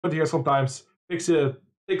here sometimes. Takes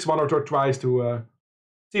one or two tries to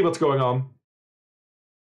see what's going on.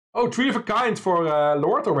 Oh, 3 of a kind for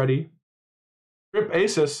Lord already. Rip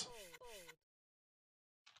aces.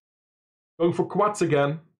 Going for quads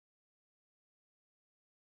again.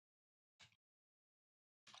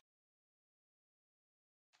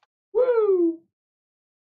 Woo!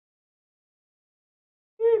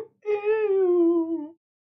 Ew, ew.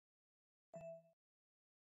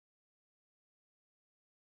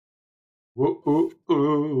 Woo, ooh,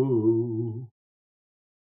 ooh.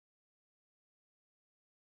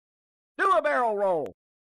 Do a barrel roll.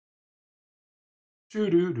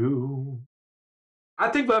 Doo-doo-doo. I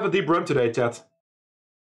think we'll have a deep run today, chat.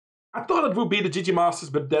 I thought it would be the GG Masters,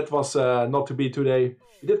 but that was not to be today.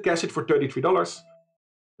 We did cash it for $33.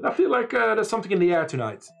 And I feel like there's something in the air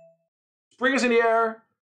tonight. Spring is in the air.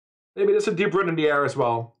 Maybe there's a deep run in the air as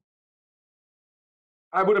well.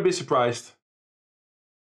 I wouldn't be surprised.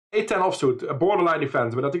 8-10 offsuit, a borderline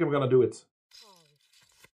defense, but I think I'm gonna do it.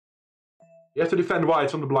 You have to defend wide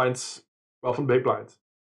from the blinds. Well, from the big blind.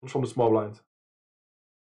 Not from the small blind.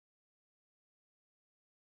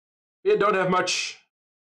 We don't have much.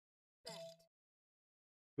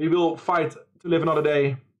 We will fight to live another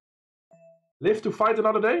day. Live to fight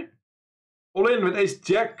another day? All in with ace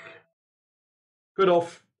jack. Cut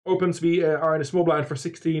off. Opens, we are in a small blind for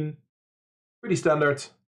 16. Pretty standard.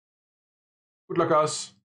 Good luck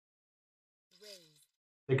us.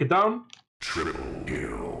 Take it down. Triple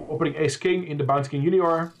kill. Opening ace king in the bounty king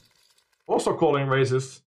junior. Also calling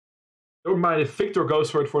raises. Don't mind if Victor goes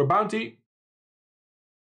for it for a bounty.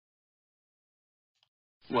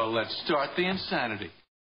 Well, let's start the insanity.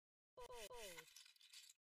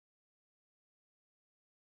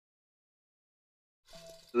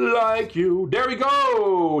 Like you. There we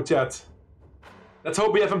go, chat. Let's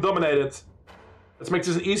hope we have him dominated. Let's make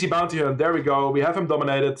this an easy bounty hunt. There we go. We have him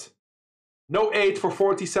dominated. No 8 for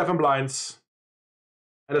 47 blinds.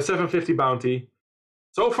 And a 750 bounty.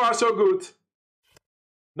 So far, so good.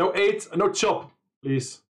 No 8, no chop,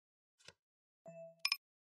 please.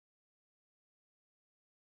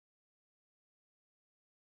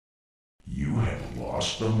 You have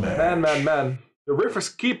lost the match. Man. The Rivers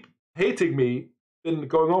keep hating me. Been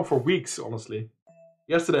going on for weeks, honestly.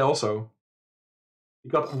 Yesterday also. He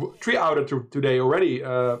got 3 outed today already,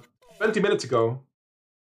 20 minutes ago.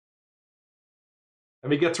 And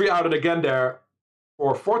we get 3 outed again there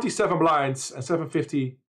for 47 blinds and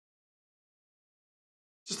 750.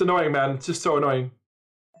 Just annoying, man. It's just so annoying.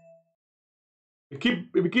 We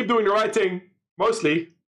keep doing the right thing,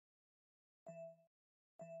 mostly.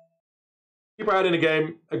 Keep our head in the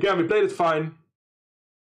game. Again, we played it fine.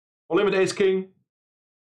 All in with ace king.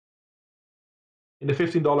 In the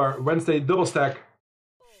 $15 Wednesday double stack.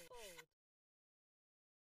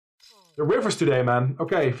 The Rivers today, man.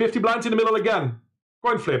 Okay, 50 blinds in the middle again.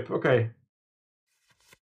 Coin flip, okay.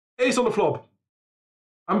 Ace on the flop.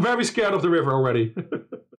 I'm very scared of the river already.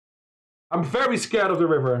 I'm very scared of the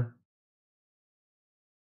river.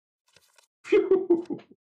 Phew.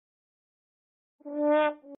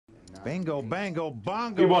 Bingo, bango,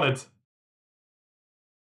 bongo. We won it.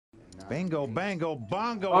 Bingo, bango,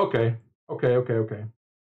 bongo. Okay.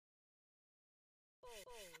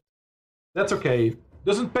 That's okay.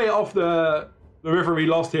 Doesn't pay off the river we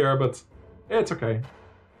lost here, but it's okay.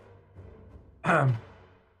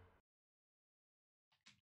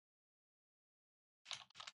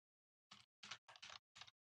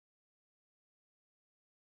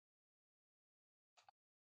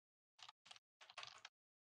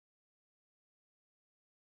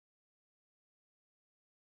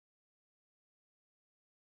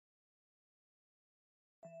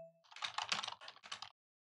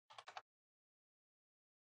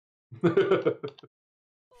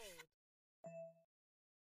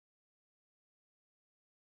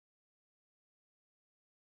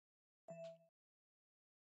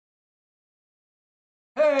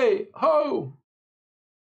 Hey, ho!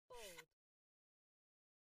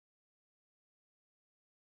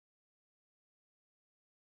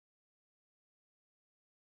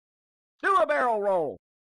 Do a barrel roll.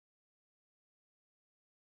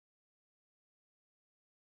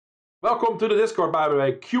 Welcome to the Discord, by the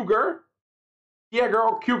way. Cougar? Yeah,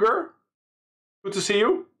 girl, Cougar. Good to see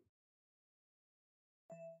you.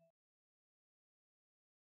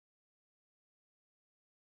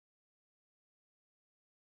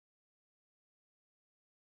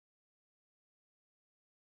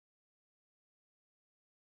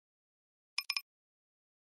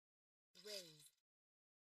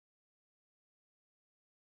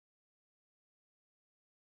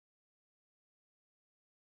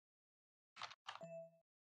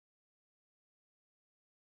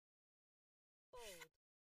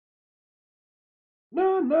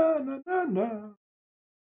 na na na na na.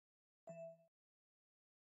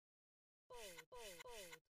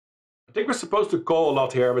 I think we're supposed to call a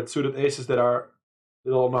lot here with suited aces that are a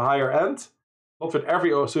little on the higher end. Not with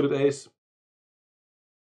every suited ace.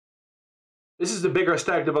 This is the bigger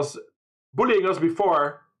stack that was bullying us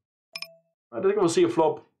before. I think we'll see a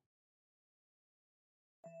flop.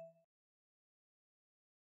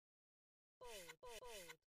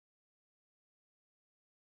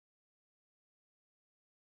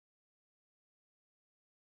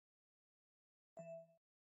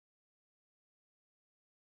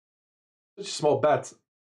 Such a small bet.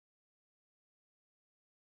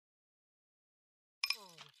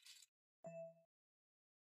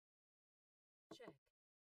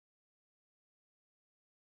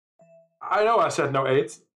 I know I said no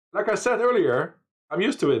 8. Like I said earlier, I'm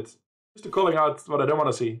used to it. Used to calling out what I don't want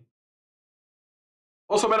to see.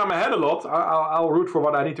 Also, when I'm ahead a lot, I'll root for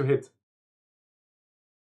what I need to hit.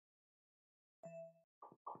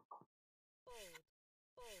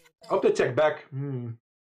 I hope they check back.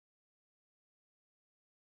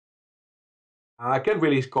 I can't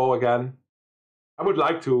really call again. I would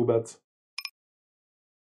like to, but...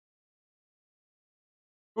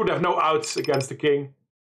 Would have no outs against the king.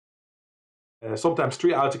 Sometimes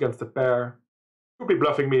 3 outs against the pair. Could be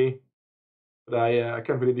bluffing me. But I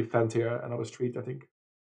can't really defend here. Another street, I think.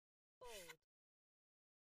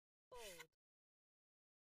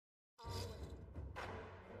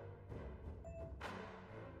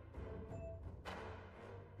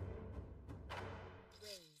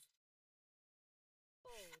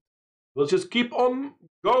 We'll just keep on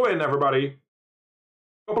going, everybody.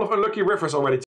 Couple of unlucky rivers already.